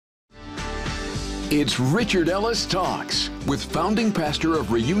It's Richard Ellis Talks with founding pastor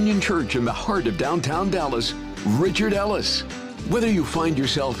of Reunion Church in the heart of downtown Dallas, Richard Ellis. Whether you find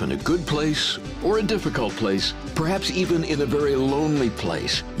yourself in a good place or a difficult place, perhaps even in a very lonely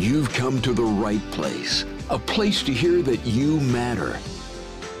place, you've come to the right place. A place to hear that you matter,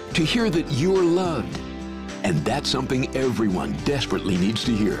 to hear that you're loved. And that's something everyone desperately needs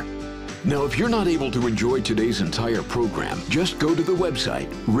to hear. Now, if you're not able to enjoy today's entire program, just go to the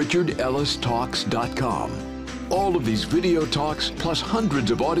website, richardellistalks.com. All of these video talks, plus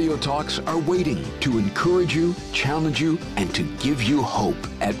hundreds of audio talks, are waiting to encourage you, challenge you, and to give you hope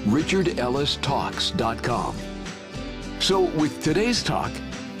at richardellistalks.com. So, with today's talk,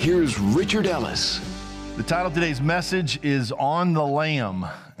 here's Richard Ellis. The title of today's message is On the Lamb,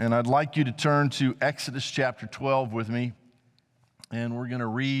 and I'd like you to turn to Exodus chapter 12 with me, and we're going to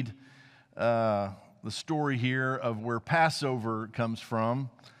read the story here of where Passover comes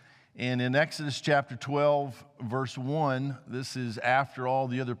from. And in Exodus chapter 12, verse 1, this is after all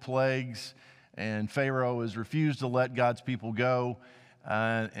the other plagues, and Pharaoh has refused to let God's people go,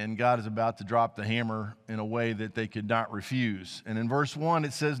 and God is about to drop the hammer in a way that they could not refuse. And in verse 1,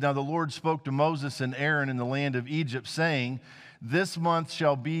 it says, "Now the Lord spoke to Moses and Aaron in the land of Egypt, saying, 'This month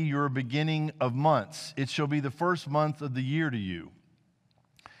shall be your beginning of months. It shall be the first month of the year to you.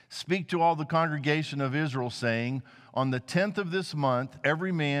 Speak to all the congregation of Israel, saying, on the 10th of this month,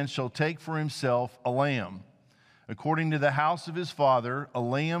 every man shall take for himself a lamb, according to the house of his father, a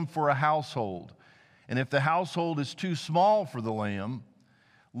lamb for a household. And if the household is too small for the lamb,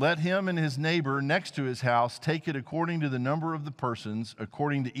 let him and his neighbor next to his house take it according to the number of the persons,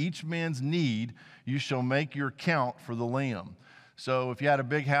 according to each man's need, you shall make your count for the lamb.'" So if you had a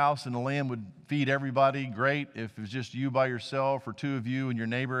big house and the lamb would feed everybody, great. If it was just you by yourself or two of you and your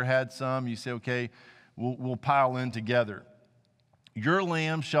neighbor had some, you say, okay, we'll pile in together. "Your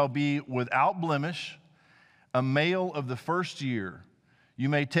lamb shall be without blemish, a male of the first year. You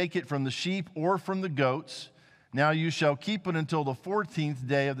may take it from the sheep or from the goats. Now you shall keep it until the 14th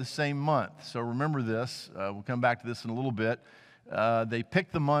day of the same month." So remember this. We'll come back to this in a little bit. They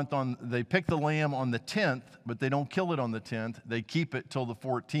pick the lamb on the 10th, but they don't kill it on the 10th. They keep it till the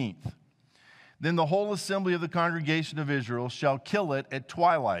 14th. "Then the whole assembly of the congregation of Israel shall kill it at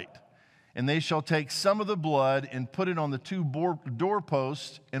twilight, and they shall take some of the blood and put it on the two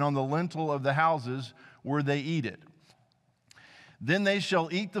doorposts and on the lintel of the houses where they eat it. Then they shall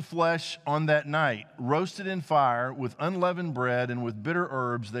eat the flesh on that night, roasted in fire with unleavened bread, and with bitter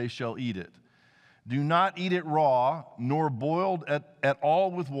herbs they shall eat it. Do not eat it raw, nor boiled at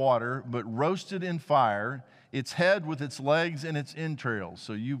all with water, but roasted in fire, its head with its legs and its entrails."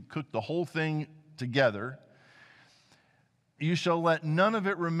 So you cook the whole thing together. "You shall let none of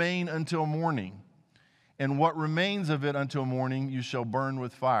it remain until morning, and what remains of it until morning you shall burn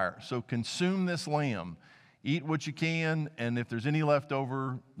with fire." So consume this lamb. Eat what you can, and if there's any left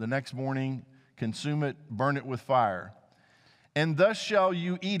over the next morning, consume it, burn it with fire. "And thus shall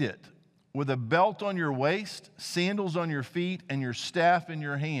you eat it, with a belt on your waist, sandals on your feet, and your staff in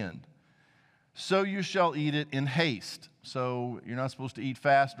your hand. So you shall eat it in haste." So you're not supposed to eat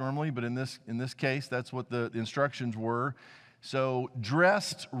fast normally, but in this case, that's what the instructions were. So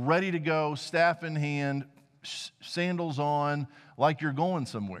dressed, ready to go, staff in hand, sandals on, like you're going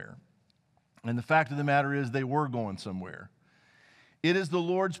somewhere. And the fact of the matter is they were going somewhere. "It is the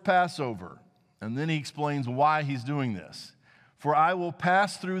Lord's Passover." And then he explains why he's doing this. "For I will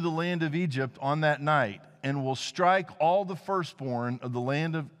pass through the land of Egypt on that night, and will strike all the firstborn of the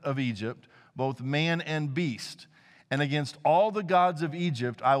land of Egypt, both man and beast. And against all the gods of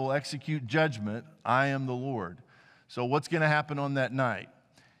Egypt I will execute judgment. I am the Lord." So what's going to happen on that night?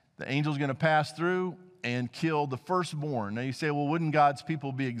 The angel's going to pass through and kill the firstborn. Now you say, well, wouldn't God's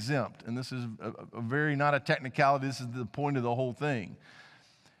people be exempt? And this is not a technicality, this is the point of the whole thing.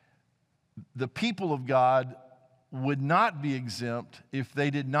 The people of God would not be exempt if they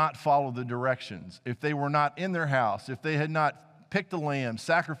did not follow the directions, if they were not in their house, if they had not picked a lamb,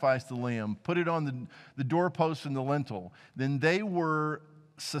 sacrificed the lamb, put it on the doorpost and the lintel, then they were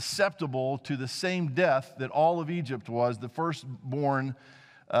susceptible to the same death that all of Egypt was, the firstborn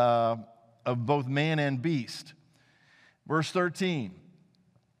of both man and beast. Verse 13,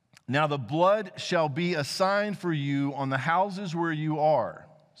 "Now the blood shall be a sign for you on the houses where you are."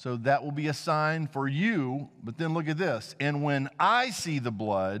 So that will be a sign for you, but then look at this. "And when I see the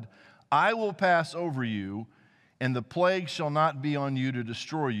blood, I will pass over you, and the plague shall not be on you to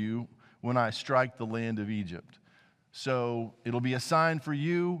destroy you when I strike the land of Egypt." So it'll be a sign for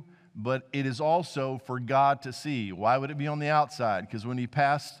you, but it is also for God to see. Why would it be on the outside? Because when he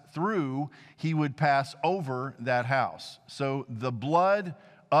passed through, he would pass over that house. So the blood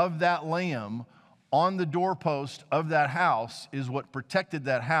of that lamb on the doorpost of that house is what protected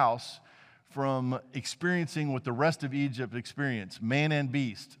that house from experiencing what the rest of Egypt experienced: man and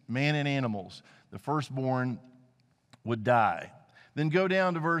beast, man and animals. The firstborn would die. Then go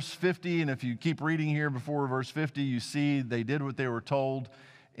down to verse 50, and if you keep reading here before verse 50, you see they did what they were told,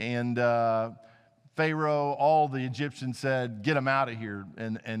 and Pharaoh, all the Egyptians said, "Get them out of here,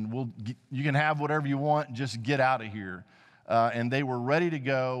 and you can have whatever you want, just get out of here." And they were ready to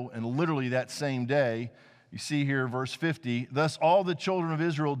go, and literally that same day, you see here, verse 50, "Thus all the children of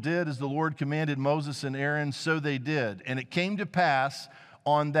Israel did as the Lord commanded Moses and Aaron, so they did. And it came to pass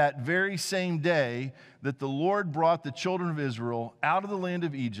on that very same day that the Lord brought the children of Israel out of the land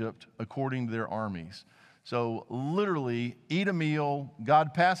of Egypt according to their armies." So literally, eat a meal,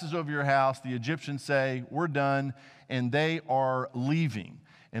 God passes over your house, the Egyptians say, "We're done," and they are leaving.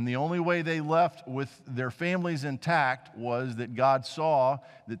 And the only way they left with their families intact was that God saw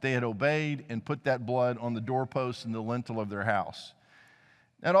that they had obeyed and put that blood on the doorposts and the lintel of their house.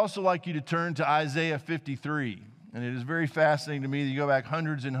 I'd also like you to turn to Isaiah 53. And it is very fascinating to me that you go back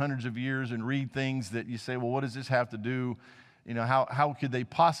hundreds and hundreds of years and read things that you say, well, what does this have to do? You know, how could they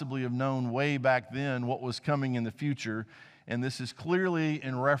possibly have known way back then what was coming in the future? And this is clearly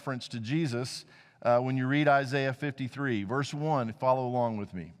in reference to Jesus. When you read Isaiah 53, verse 1, follow along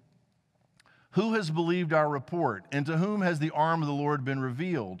with me. "Who has believed our report, and to whom has the arm of the Lord been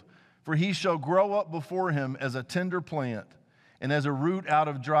revealed? For he shall grow up before him as a tender plant, and as a root out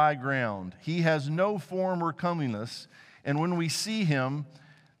of dry ground. He has no form or comeliness, and when we see him,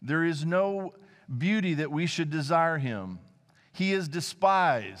 there is no beauty that we should desire him. He is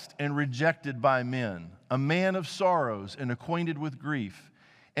despised and rejected by men, a man of sorrows and acquainted with grief.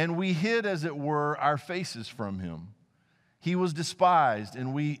 And we hid, as it were, our faces from him. He was despised,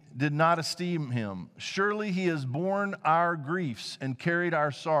 and we did not esteem him. Surely he has borne our griefs and carried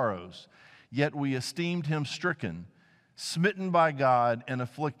our sorrows. Yet we esteemed him stricken, smitten by God, and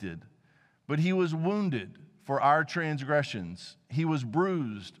afflicted. But he was wounded for our transgressions. He was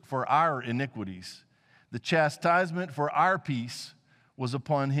bruised for our iniquities. The chastisement for our peace was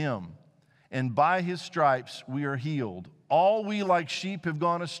upon him, and by his stripes we are healed. All we like sheep have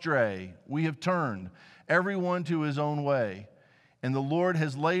gone astray. We have turned everyone to his own way, and the Lord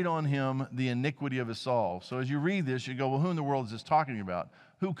has laid on him the iniquity of us all." So as you read this, you go, well, who in the world is this talking about?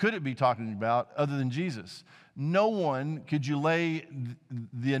 Who could it be talking about other than Jesus? No one could you lay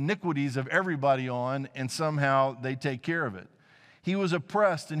the iniquities of everybody on and somehow they take care of it. He was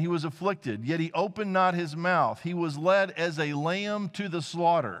oppressed and he was afflicted, yet he opened not his mouth. He was led as a lamb to the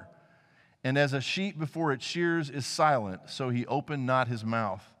slaughter, and as a sheep before its shears is silent, so he opened not his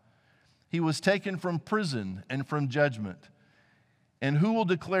mouth. He was taken from prison and from judgment. And who will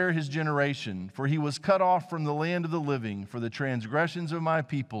declare his generation? For he was cut off from the land of the living. For the transgressions of my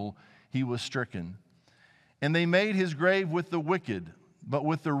people he was stricken. And they made his grave with the wicked, but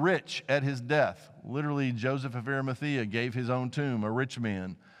with the rich at his death. Literally, Joseph of Arimathea gave his own tomb, a rich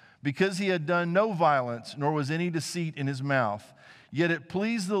man, because he had done no violence, nor was any deceit in his mouth. Yet it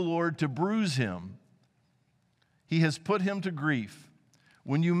pleased the Lord to bruise him. He has put him to grief.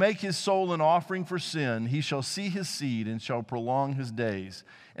 When you make his soul an offering for sin, he shall see his seed and shall prolong his days,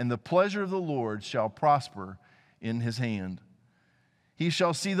 and the pleasure of the Lord shall prosper in his hand. He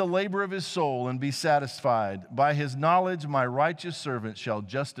shall see the labor of his soul and be satisfied. By his knowledge my righteous servant shall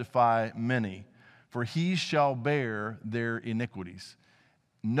justify many, for he shall bear their iniquities.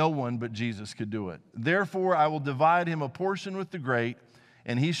 No one but Jesus could do it. Therefore I will divide him a portion with the great,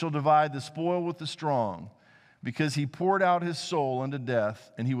 and he shall divide the spoil with the strong, because he poured out his soul unto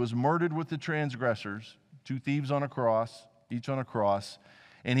death, and he was murdered with the transgressors, 2 thieves on a cross, each on a cross,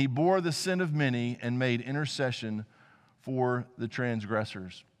 and he bore the sin of many and made intercession for the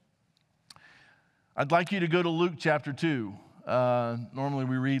transgressors. I'd like you to go to Luke chapter 2. Normally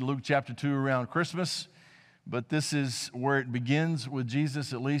we read Luke chapter 2 around Christmas, but this is where it begins with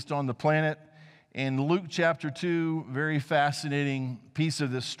Jesus, at least on the planet. And Luke chapter 2, very fascinating piece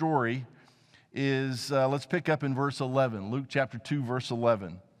of this story is, let's pick up in verse 11. Luke chapter 2, verse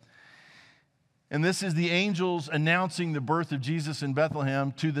 11. And this is the angels announcing the birth of Jesus in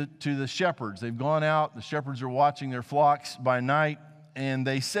Bethlehem to the shepherds. They've gone out, the shepherds are watching their flocks by night, and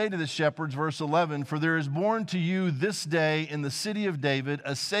they say to the shepherds, verse 11, "For there is born to you this day in the city of David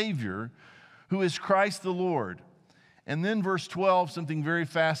a Savior, who is Christ the Lord." And then verse 12, something very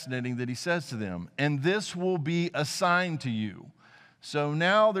fascinating that he says to them, "And this will be a sign to you." So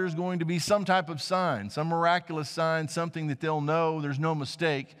now there's going to be some type of sign, some miraculous sign, something that they'll know, there's no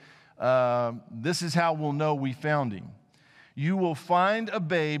mistake. This is how we'll know we found him. "You will find a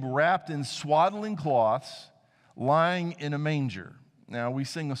babe wrapped in swaddling cloths, lying in a manger." Now, we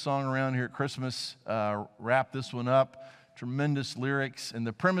sing a song around here at Christmas, wrap this one up, tremendous lyrics. And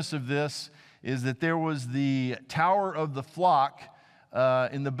the premise of this is that there was the Tower of the Flock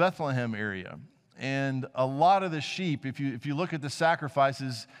in the Bethlehem area. And a lot of the sheep, if you look at the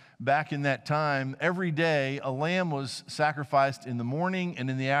sacrifices back in that time, every day a lamb was sacrificed in the morning and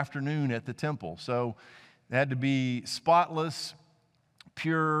in the afternoon at the temple. So it had to be spotless,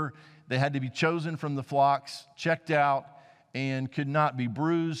 pure. They had to be chosen from the flocks, checked out, and could not be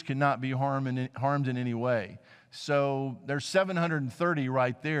bruised, could not be harmed in any way. So there's 730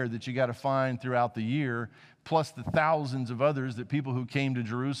 right there that you got to find throughout the year, plus the thousands of others that people who came to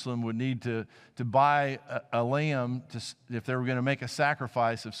Jerusalem would need to buy a lamb if they were going to make a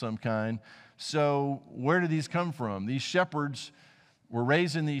sacrifice of some kind. So where did these come from? These shepherds were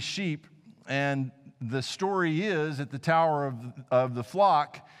raising these sheep, and the story is at the Tower of the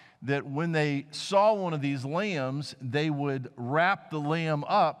Flock that when they saw one of these lambs, they would wrap the lamb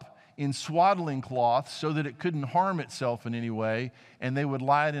up in swaddling cloths so that it couldn't harm itself in any way, and they would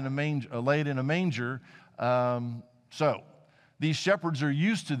lay it in a manger. So these shepherds are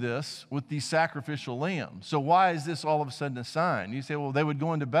used to this with these sacrificial lambs. So why is this all of a sudden a sign? You say, well, they would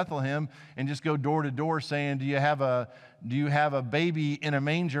go into Bethlehem and just go door to door saying, do you have a baby in a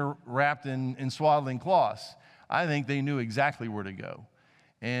manger wrapped in swaddling cloths? I think they knew exactly where to go.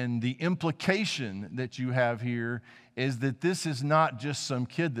 And the implication that you have here is that this is not just some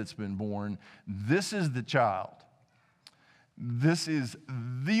kid that's been born. This is the child. This is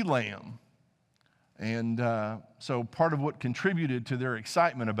the lamb. And so part of what contributed to their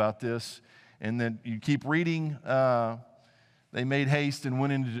excitement about this, and then you keep reading, they made haste and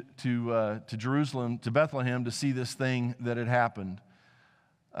went into Jerusalem, to Bethlehem, to see this thing that had happened.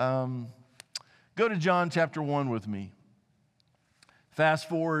 Go to John chapter 1 with me. Fast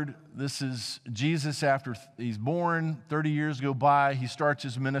forward, this is Jesus after he's born. 30 years go by, he starts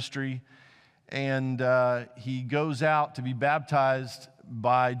his ministry, and he goes out to be baptized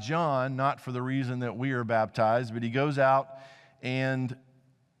by John, not for the reason that we are baptized, but he goes out, and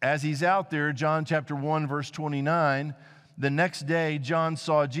as he's out there, John chapter 1, verse 29, the next day John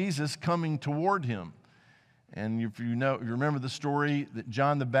saw Jesus coming toward him. And if you remember the story, that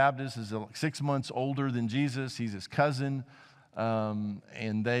John the Baptist is 6 months older than Jesus. He's his cousin.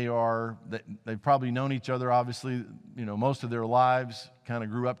 And they've probably known each other, obviously, most of their lives, kind of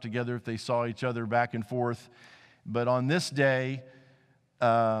grew up together if they saw each other back and forth. But on this day,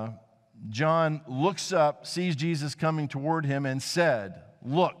 John looks up, sees Jesus coming toward him, and said,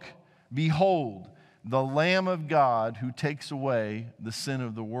 "Look, behold, the Lamb of God who takes away the sin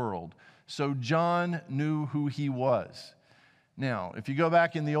of the world." So John knew who he was. Now, if you go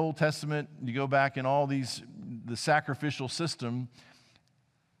back in the Old Testament, you go back in all the sacrificial system,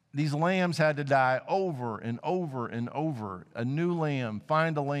 these lambs had to die over and over and over. A new lamb,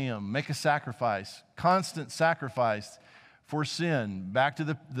 find a lamb, make a sacrifice, constant sacrifice for sin. Back to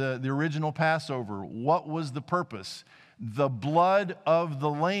the original Passover. What was the purpose? The blood of the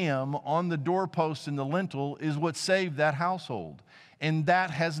lamb on the doorpost and the lintel is what saved that household. And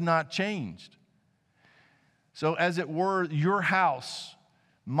that has not changed. So as it were, your house,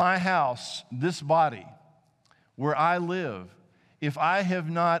 my house, this body, where I live, if I have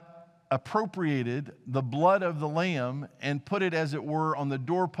not appropriated the blood of the lamb and put it, as it were, on the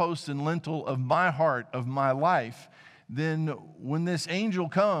doorpost and lintel of my heart, of my life, then when this angel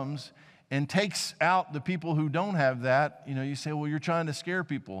comes and takes out the people who don't have that, you say, well, you're trying to scare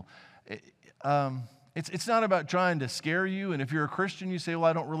people. It's not about trying to scare you. And if you're a Christian, you say, well,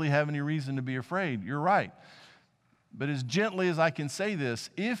 I don't really have any reason to be afraid. You're right. But as gently as I can say this,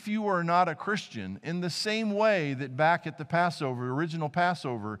 if you are not a Christian, in the same way that back at the Passover, original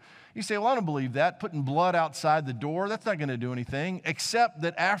Passover, you say, well, I don't believe that. Putting blood outside the door, that's not going to do anything, except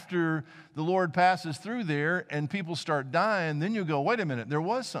that after the Lord passes through there and people start dying, then you go, wait a minute, there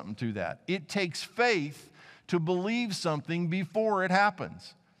was something to that. It takes faith to believe something before it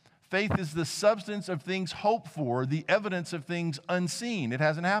happens. Faith is the substance of things hoped for, the evidence of things unseen. It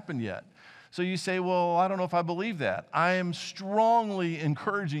hasn't happened yet. So you say, well, I don't know if I believe that. I am strongly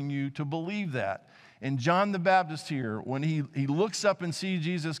encouraging you to believe that. And John the Baptist here, when he looks up and sees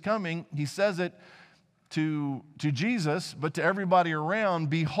Jesus coming, he says it to Jesus, but to everybody around,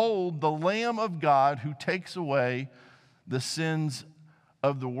 "Behold, the Lamb of God who takes away the sins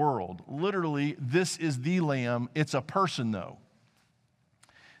of the world." Literally, this is the Lamb. It's a person, though.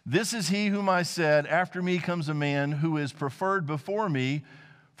 "This is he whom I said, after me comes a man who is preferred before me,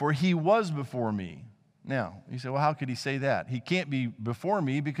 for he was before me." Now, you say, well, how could he say that? He can't be before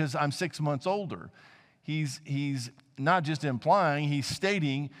me because I'm 6 months older. He's not just implying, he's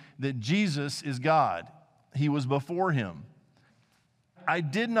stating that Jesus is God. He was before him. I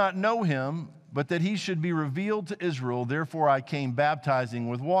did not know him, but that he should be revealed to Israel. Therefore I came baptizing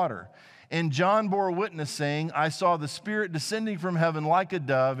with water. And John bore witness, saying, I saw the Spirit descending from heaven like a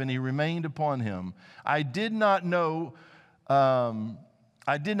dove, and he remained upon him. I did not know him,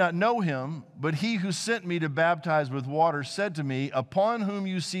 but he who sent me to baptize with water said to me, upon whom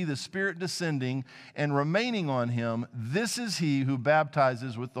you see the Spirit descending and remaining on him, this is he who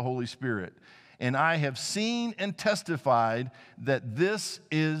baptizes with the Holy Spirit. And I have seen and testified that this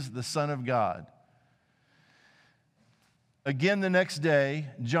is the Son of God. Again, the next day,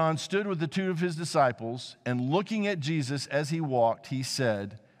 John stood with the two of his disciples, and looking at Jesus as he walked, he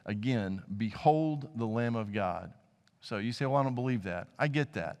said, again, behold the Lamb of God. So you say, well, I don't believe that. I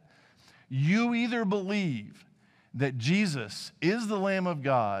get that. You either believe that Jesus is the Lamb of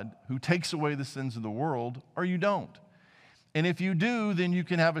God who takes away the sins of the world, or you don't. And if you do, then you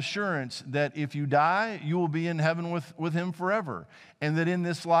can have assurance that if you die, you will be in heaven with him forever. And that in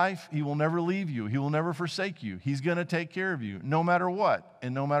this life, he will never leave you. He will never forsake you. He's going to take care of you no matter what.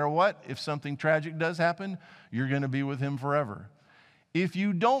 And no matter what, if something tragic does happen, you're going to be with him forever. If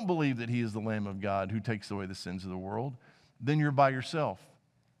you don't believe that he is the Lamb of God who takes away the sins of the world, then you're by yourself.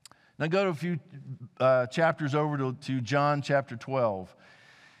 Now go to a few chapters over to John chapter 12.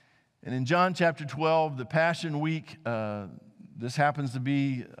 And in John chapter 12, the Passion Week, this happens to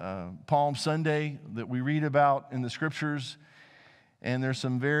be Palm Sunday that we read about in the Scriptures. And there's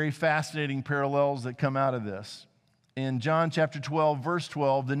some very fascinating parallels that come out of this. In John chapter 12, verse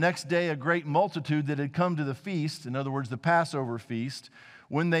 12, the next day a great multitude that had come to the feast, in other words, the Passover feast,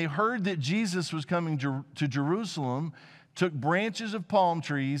 when they heard that Jesus was coming to Jerusalem, took branches of palm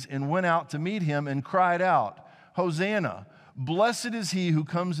trees and went out to meet him and cried out, Hosanna! Blessed is he who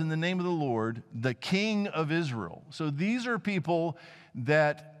comes in the name of the Lord, the King of Israel. So these are people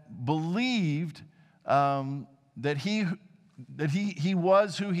that believed that he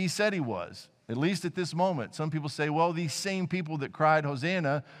was who he said he was, at least at this moment. Some people say, well, these same people that cried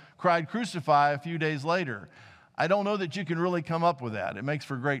Hosanna cried crucify a few days later. I don't know that you can really come up with that. It makes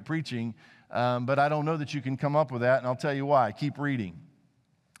for great preaching, but I don't know that you can come up with that, and I'll tell you why. Keep reading.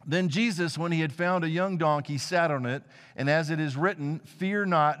 Then Jesus, when he had found a young donkey, sat on it, and as it is written, fear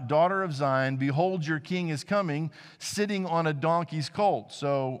not, daughter of Zion, behold, your king is coming, sitting on a donkey's colt.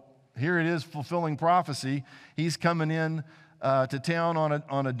 So here it is, fulfilling prophecy. He's coming in to town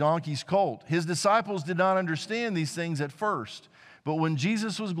on a donkey's colt. His disciples did not understand these things at first, but when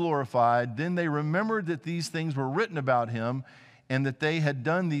Jesus was glorified, then they remembered that these things were written about him, and that they had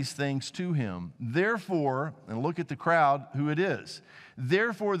done these things to him. Therefore, and look at the crowd, who it is.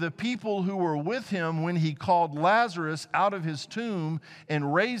 Therefore, the people who were with him when he called Lazarus out of his tomb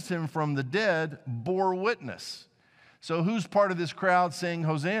and raised him from the dead bore witness. So who's part of this crowd saying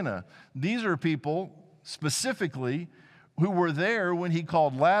Hosanna? These are people specifically who were there when he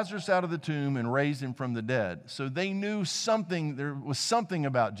called Lazarus out of the tomb and raised him from the dead. So they knew something, there was something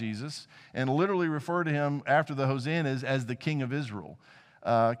about Jesus, and literally refer to him after the Hosannas as the King of Israel.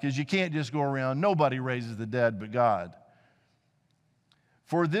 Because you can't just go around, nobody raises the dead but God.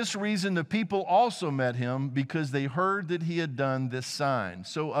 For this reason, the people also met him because they heard that he had done this sign.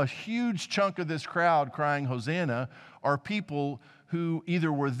 So a huge chunk of this crowd crying Hosanna are people who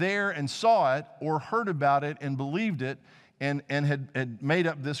either were there and saw it or heard about it and believed it and had made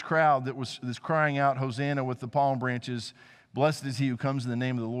up this crowd that was crying out Hosanna with the palm branches. Blessed is he who comes in the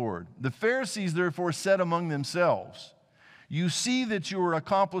name of the Lord. The Pharisees therefore said among themselves, you see that you are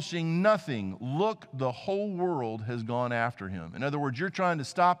accomplishing nothing. Look, the whole world has gone after him. In other words, you're trying to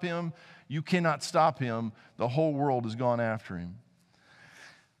stop him. You cannot stop him. The whole world has gone after him.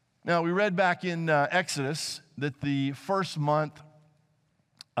 Now, we read back in Exodus that the first month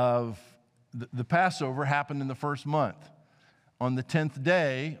of the Passover happened in the first month, on the 10th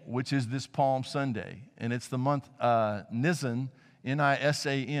day, which is this Palm Sunday. And it's the month Nisan,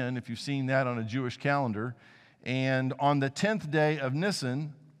 Nisan, if you've seen that on a Jewish calendar. And on the 10th day of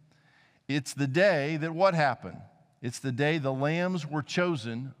Nisan, it's the day that what happened? It's the day the lambs were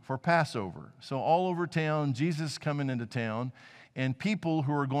chosen for Passover. So all over town, Jesus is coming into town, and people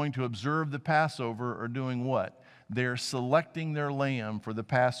who are going to observe the Passover are doing what? They're selecting their lamb for the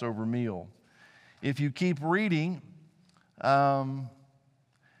Passover meal. If you keep reading,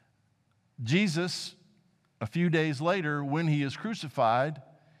 Jesus, a few days later, when he is crucified,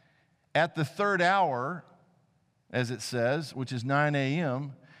 at the third hour, as it says, which is 9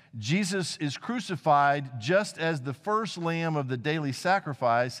 a.m., Jesus is crucified just as the first lamb of the daily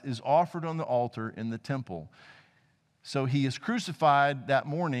sacrifice is offered on the altar in the temple. So he is crucified that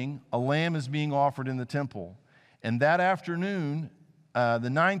morning. A lamb is being offered in the temple. And that afternoon, the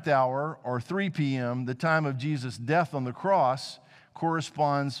 9th hour, or 3 p.m., the time of Jesus' death on the cross,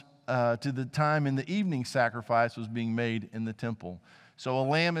 corresponds to the time in the evening sacrifice was being made in the temple. So a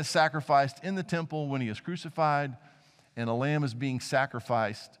lamb is sacrificed in the temple when he is crucified, and a lamb is being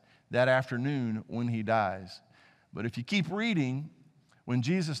sacrificed that afternoon when he dies. But if you keep reading, when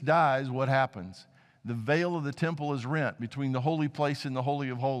Jesus dies, what happens? The veil of the temple is rent between the holy place and the Holy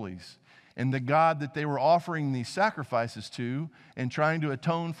of Holies. And the God that they were offering these sacrifices to and trying to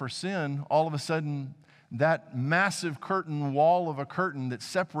atone for sin, all of a sudden, that massive curtain, wall of a curtain that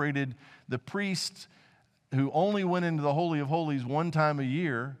separated the priests who only went into the Holy of Holies one time a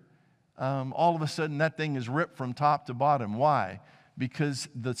year, all of a sudden that thing is ripped from top to bottom. Why? Because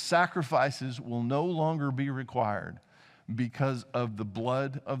the sacrifices will no longer be required because of the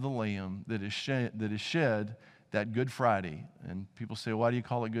blood of the Lamb that is shed that Good Friday. And people say, why do you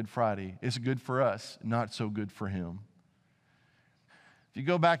call it Good Friday? It's good for us, not so good for him. If you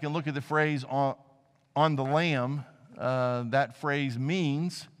go back and look at the phrase on the Lamb, that phrase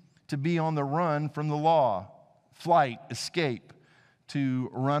means to be on the run from the law, flight, escape, to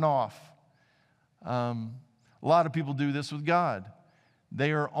run off. A lot of people do this with God.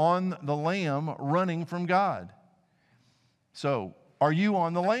 They are on the Lamb running from God. So, are you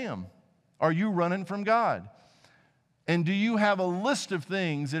on the Lamb? Are you running from God? And do you have a list of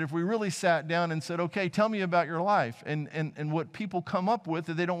things that if we really sat down and said, okay, tell me about your life, and what people come up with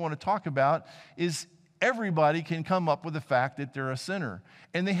that they don't want to talk about is everybody can come up with the fact that they're a sinner.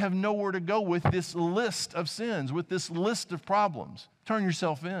 And they have nowhere to go with this list of sins, with this list of problems. Turn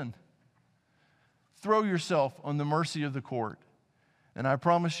yourself in. Throw yourself on the mercy of the court. And I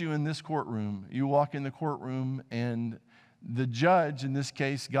promise you, in this courtroom, you walk in the courtroom and the judge, in this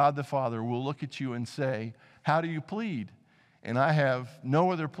case, God the Father, will look at you and say, how do you plead? And I have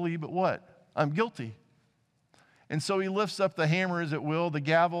no other plea but what? I'm guilty. And so he lifts up the hammer, as it will, the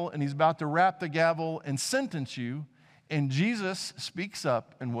gavel, and he's about to rap the gavel and sentence you. And Jesus speaks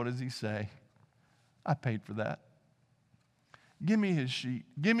up, and what does he say? I paid for that. Give me his sheet.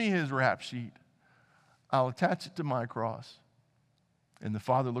 Give me his rap sheet. I'll attach it to my cross. And the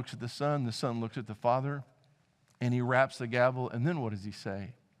Father looks at the Son looks at the Father, and he raps the gavel, and then what does he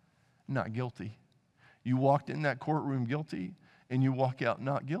say? Not guilty. You walked in that courtroom guilty, and you walk out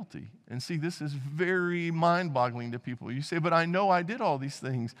not guilty. And see, this is very mind-boggling to people. You say, but I know I did all these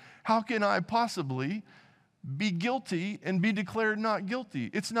things. How can I possibly be guilty and be declared not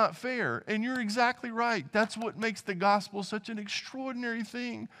guilty? It's not fair. And you're exactly right. That's what makes the gospel such an extraordinary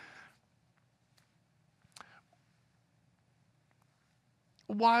thing.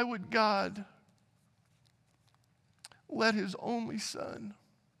 Why would God let his only Son,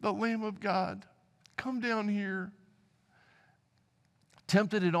 the Lamb of God, come down here,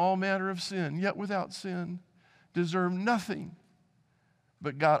 tempted in all manner of sin, yet without sin, deserve nothing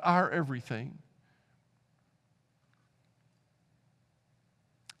but got our everything?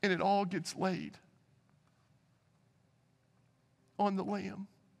 And it all gets laid on the Lamb.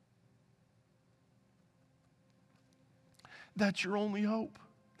 That's your only hope.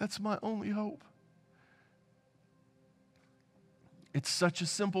 That's my only hope. It's such a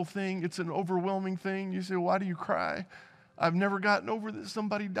simple thing. It's an overwhelming thing. You say, why do you cry? I've never gotten over that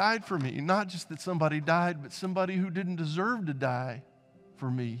somebody died for me. Not just that somebody died, but somebody who didn't deserve to die for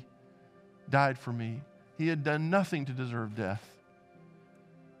me died for me. He had done nothing to deserve death.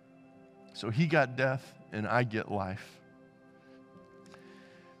 So he got death and I get life.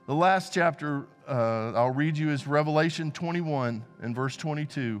 The last chapter I'll read you is Revelation 21 and verse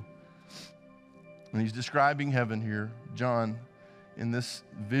 22. And he's describing heaven here. John, in this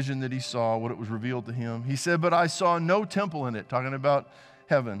vision that he saw, what it was revealed to him. He said, but I saw no temple in it, talking about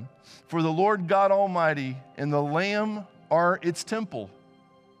heaven. For the Lord God Almighty and the Lamb are its temple.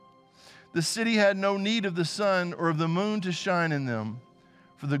 The city had no need of the sun or of the moon to shine in them,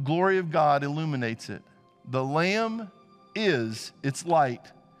 for the glory of God illuminates it. The Lamb is its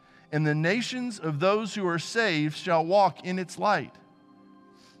light, and the nations of those who are saved shall walk in its light.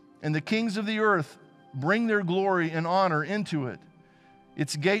 And the kings of the earth bring their glory and honor into it.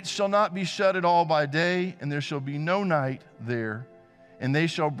 Its gates shall not be shut at all by day, and there shall be no night there. And they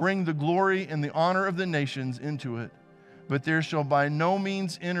shall bring the glory and the honor of the nations into it. But there shall by no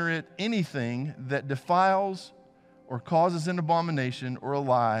means enter it anything that defiles or causes an abomination or a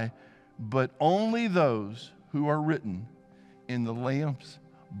lie, but only those who are written in the Lamb's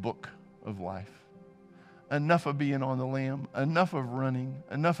book of life. Enough of being on the Lamb, enough of running,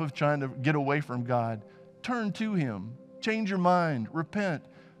 enough of trying to get away from God. Turn to him. Change your mind. Repent.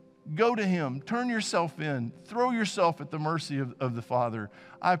 Go to him. Turn yourself in. Throw yourself at the mercy of the Father.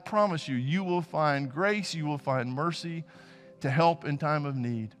 I promise you, you will find grace. You will find mercy to help in time of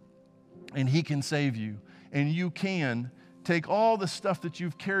need. And he can save you. And you can take all the stuff that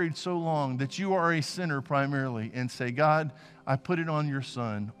you've carried so long, that you are a sinner primarily, and say, God, I put it on your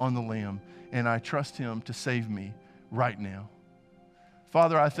Son, on the Lamb, and I trust him to save me right now.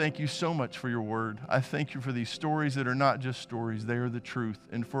 Father, I thank you so much for your word. I thank you for these stories that are not just stories, they are the truth.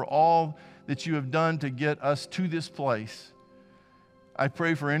 And for all that you have done to get us to this place. I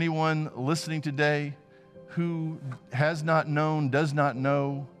pray for anyone listening today who has not known, does not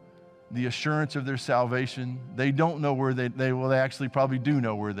know the assurance of their salvation. They don't know where they actually probably do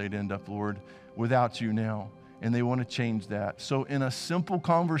know where they'd end up, Lord, without you now. And they want to change that. So in a simple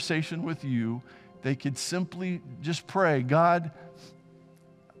conversation with you, they could simply just pray, God,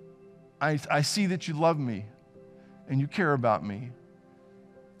 I see that you love me and you care about me.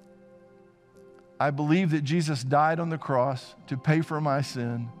 I believe that Jesus died on the cross to pay for my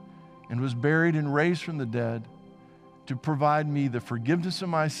sin and was buried and raised from the dead to provide me the forgiveness of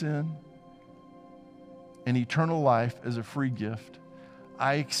my sin and eternal life as a free gift.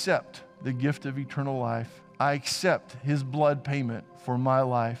 I accept the gift of eternal life. I accept his blood payment for my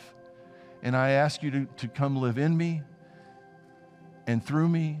life. And I ask you to come live in me and through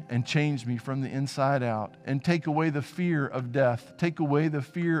me and change me from the inside out and take away the fear of death, take away the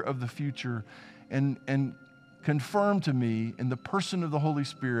fear of the future, and confirm to me in the person of the Holy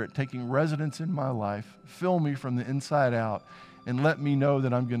Spirit taking residence in my life, fill me from the inside out, and let me know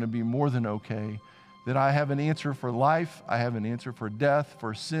that I'm going to be more than okay, that I have an answer for life, I have an answer for death,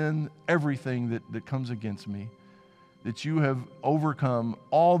 for sin, everything that comes against me, that you have overcome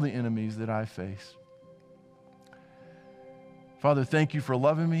all the enemies that I face. Father, thank you for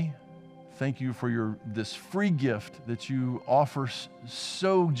loving me. Thank you for this free gift that you offer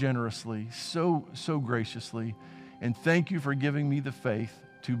so generously, so graciously. And thank you for giving me the faith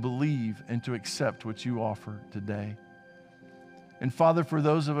to believe and to accept what you offer today. And Father, for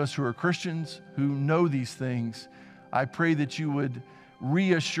those of us who are Christians, who know these things, I pray that you would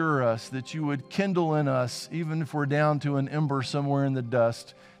reassure us, that you would kindle in us, even if we're down to an ember somewhere in the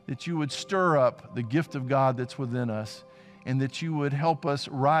dust, that you would stir up the gift of God that's within us, and that you would help us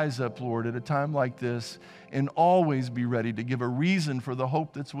rise up, Lord, at a time like this and always be ready to give a reason for the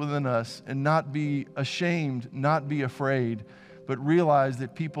hope that's within us and not be ashamed, not be afraid, but realize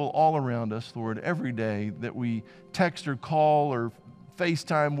that people all around us, Lord, every day that we text or call or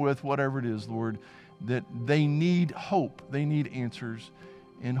FaceTime with, whatever it is, Lord, that they need hope, they need answers.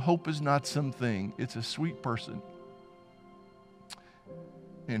 And hope is not something, it's a sweet person.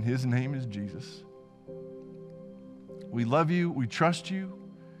 And his name is Jesus. We love you, we trust you,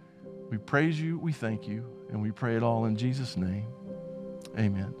 we praise you, we thank you, and we pray it all in Jesus' name.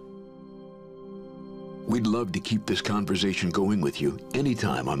 Amen. We'd love to keep this conversation going with you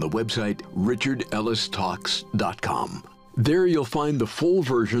anytime on the website richardellistalks.com. There you'll find the full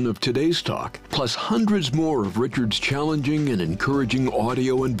version of today's talk, plus hundreds more of Richard's challenging and encouraging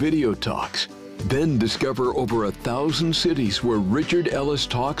audio and video talks. Then discover over 1,000 cities where Richard Ellis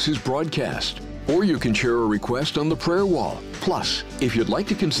Talks is broadcast. Or you can share a request on the prayer wall. Plus, if you'd like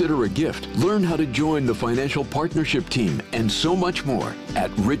to consider a gift, learn how to join the financial partnership team and so much more at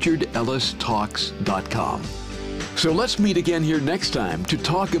richardellistalks.com. So let's meet again here next time to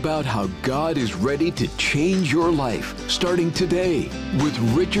talk about how God is ready to change your life starting today with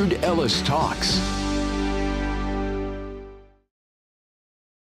Richard Ellis Talks.